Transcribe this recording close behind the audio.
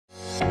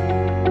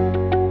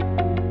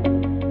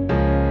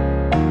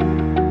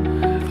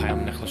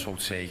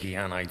Otaegui,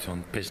 and I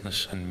done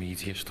business and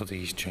media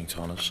studies, joint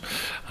honours,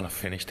 and I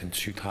finished in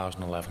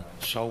 2011.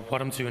 So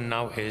what I'm doing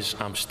now is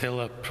I'm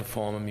still a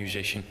performer,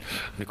 musician,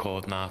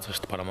 recording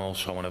artist, but I'm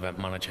also an event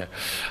manager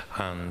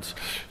and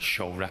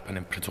show repping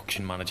and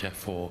production manager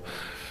for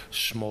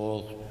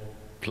small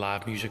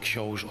live music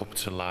shows up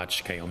to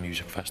large-scale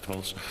music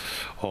festivals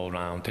all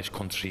around this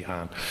country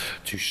and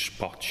to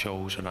spot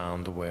shows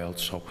around the world.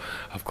 So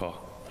I've got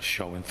a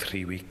show in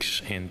 3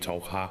 weeks in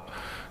Doha,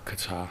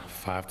 Qatar,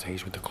 5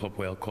 days with the Club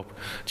World Cup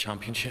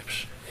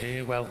Championships.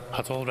 Well,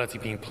 I'd already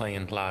been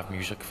playing live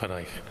music for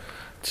like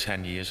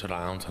 10 years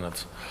around, and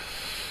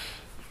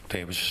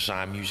I was a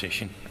signed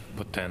musician,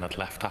 but then I'd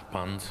left that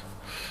band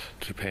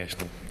through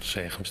personal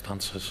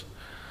circumstances.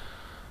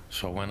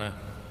 So when I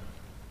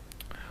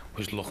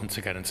was looking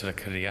to get into a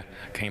career,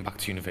 came back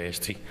to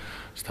university,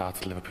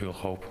 started Liverpool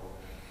Hope.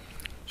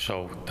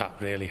 So that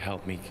really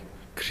helped me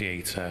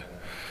create a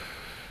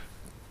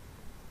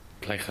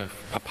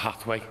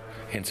pathway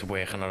into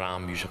working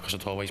around music, because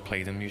I'd always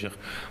played in music,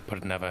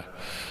 but I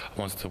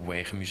wanted to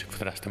work in music for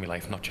the rest of my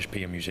life, not just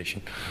be a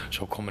musician.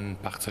 So coming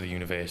back to the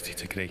university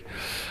degree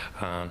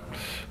and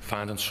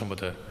finding some of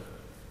the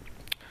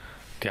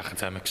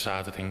academic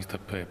side of things, the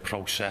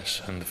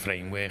process and the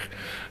framework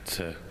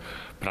to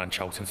branch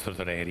out into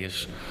other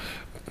areas,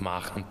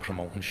 marketing,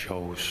 promoting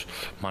shows,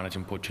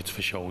 managing budgets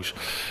for shows,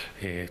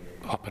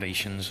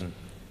 operations and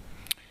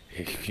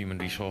human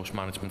resource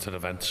management at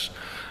events.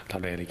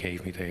 That really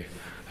gave me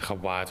a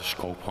wider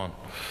scope on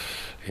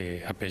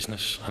a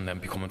business, and then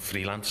becoming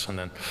freelance. And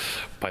then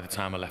by the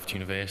time I left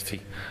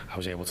university, I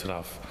was able to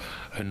have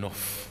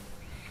enough,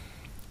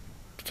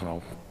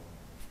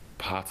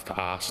 part of the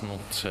arsenal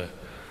to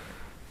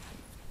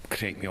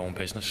create my own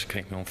business,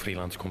 create my own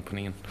freelance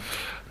company, and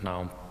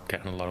now I'm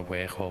getting a lot of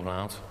work all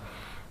around,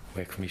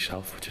 work for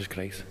myself, which is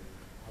great.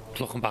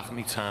 Looking back at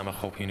my time at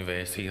Hope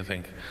University, I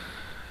think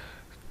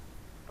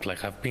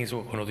I've been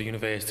to another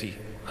university,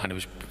 and it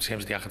was, in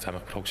terms of the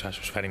academic process,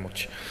 was very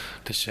much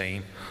the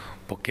same.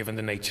 But given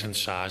the nature and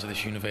size of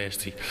this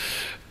university,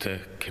 the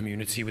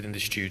community within the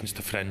students,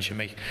 the friends you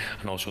make,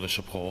 and also the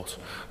support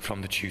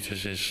from the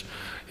tutors is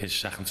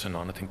second to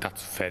none. I think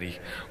that's very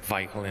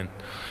vital in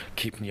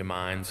keeping your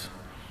mind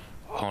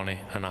on it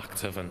and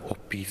active and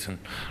upbeat and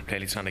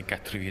really trying to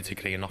get through your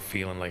degree and not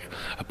feeling like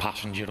a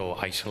passenger or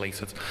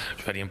isolated.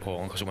 It's very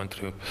important, because I went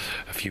through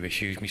a few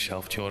issues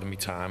myself during my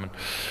time, and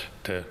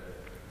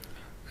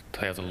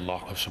I had a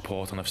lot of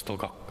support, and I've still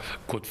got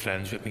good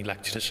friends with me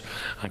lecturers,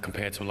 and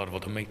compared to a lot of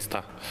other mates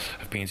that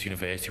have been to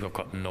university who have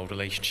got no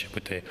relationship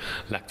with their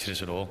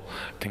lecturers at all,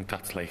 I think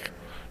that's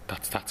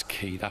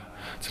key, that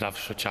to have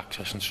such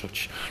access and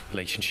such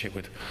relationship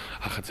with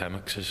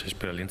academics is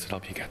brilliant to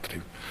help you get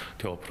through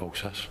the whole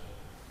process.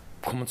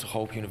 Coming to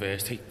Hope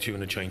University during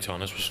the joint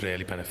honours was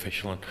really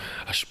beneficial, and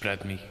I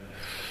spread me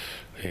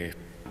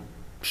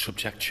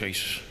subject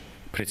choice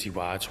pretty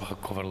wide, so I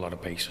could cover a lot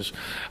of bases.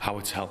 How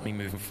it's helped me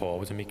moving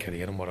forward in my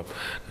career, and what I'm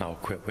now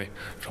equipped with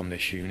from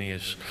this uni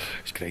is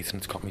great, and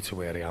it's got me to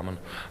where I am, and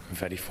I'm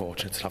very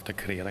fortunate to have the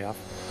career I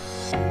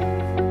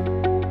have.